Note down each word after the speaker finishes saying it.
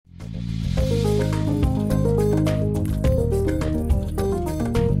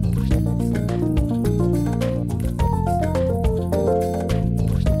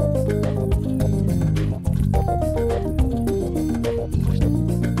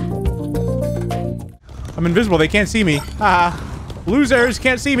I'm invisible. They can't see me. Losers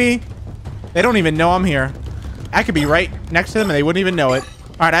can't see me. They don't even know I'm here. I could be right next to them and they wouldn't even know it.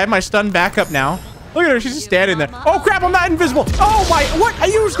 All right, I have my stun back up now. Look at her. She's just standing there. Oh, crap. I'm not invisible. Oh, my. What? I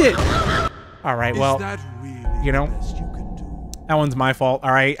used it. All right. Well, you know, that one's my fault.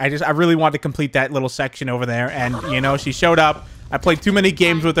 All right. I really wanted to complete that little section over there. And, you know, she showed up. I played too many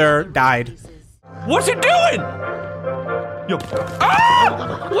games with her. Died. What's it doing? Yo.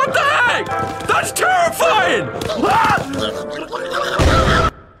 Ah! What the heck? That's terrifying! Ah!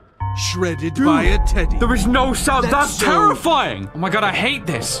 Shredded by a teddy. There is no sound. That's terrifying. Oh my god, I hate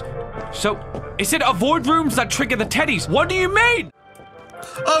this. So, is it avoid rooms that trigger the teddies? What do you mean?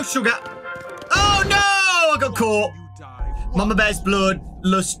 Oh, sugar. Oh no! I got caught. Mama Bear's blood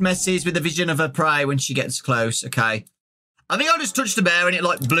lust messes with the vision of her prey when she gets close. Okay. I think I just touched the bear and it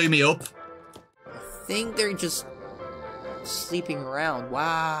like blew me up. I think they're just sleeping around.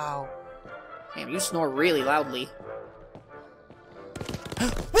 Wow. Damn, you snore really loudly. Whoa,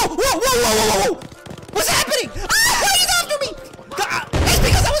 whoa, whoa, whoa, whoa, whoa! What's happening? Ah, he's after me! It's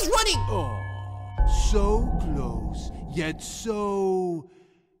because I was running! Oh, so close, yet so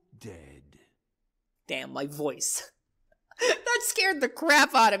dead. Damn, my voice. That scared the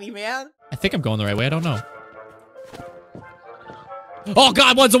crap out of me, man. I think I'm going the right way. I don't know. Oh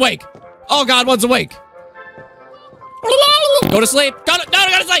god, one's awake! Oh god, one's awake! Go to sleep! Go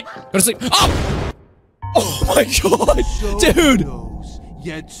to sleep! Go to sleep! Oh! Oh my god! So dude! close,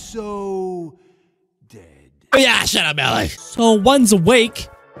 yet so dead. Oh, yeah, shut up, Ellie. So one's awake.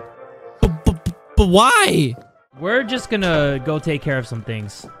 But why? We're just gonna go take care of some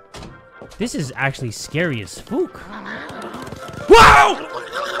things. This is actually scary as spook. Whoa!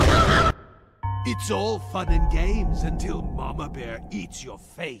 It's all fun and games until Mama Bear eats your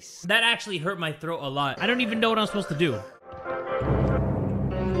face. That actually hurt my throat a lot. I don't even know what I'm supposed to do.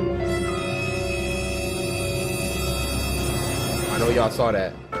 I know y'all saw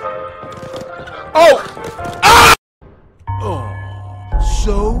that. Oh! Ah! Oh,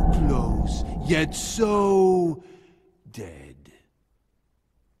 so close, yet so dead.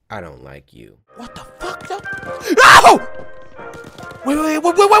 I don't like you. What the fuck? No! Wait, what?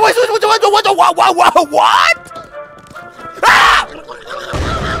 Ah!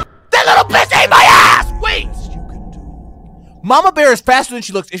 That little bitch ate my ass! Wait! Mama Bear is faster than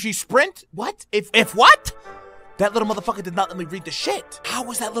she looks. If she sprint, what? If what? That little motherfucker did not let me read the shit. How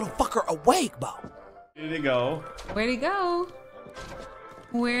was that little fucker awake, Bo? Where did it go? Where'd it go?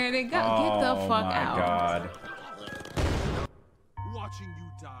 Where'd it go? Get the fuck out. Oh, my God. Watching you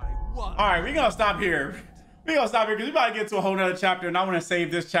die. One. All right, we're going to stop here. We're going to stop here because we about to get to a whole nother chapter, and I want to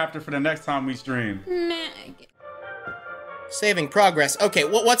save this chapter for the next time we stream. Saving progress. Okay,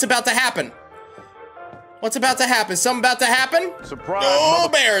 what's about to happen? What's about to happen? Something about to happen? Surprise! Oh,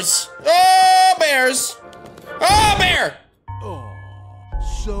 bears! Oh, bears! Oh, bear! Oh,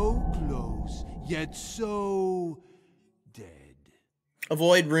 so close, yet so dead.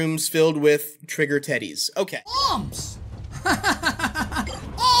 Avoid rooms filled with trigger teddies. Okay. Bombs!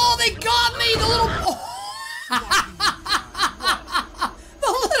 Oh, they got me! The little...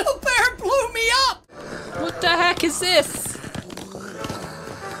 The little bear blew me up! What the heck is this?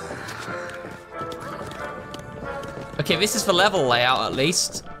 Okay, this is the level layout at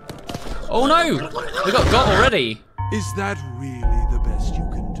least. Oh no! We got already. Is that really the best you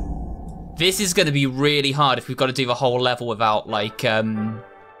can do? This is gonna be really hard if we've got to do the whole level without like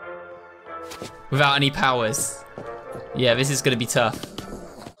without any powers. Yeah, this is gonna be tough.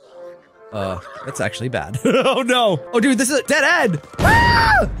 That's actually bad. Oh no! Oh dude, this is a dead end!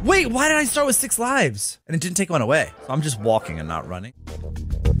 Ah! Wait, why did I start with 6 lives? And it didn't take one away. So I'm just walking and not running.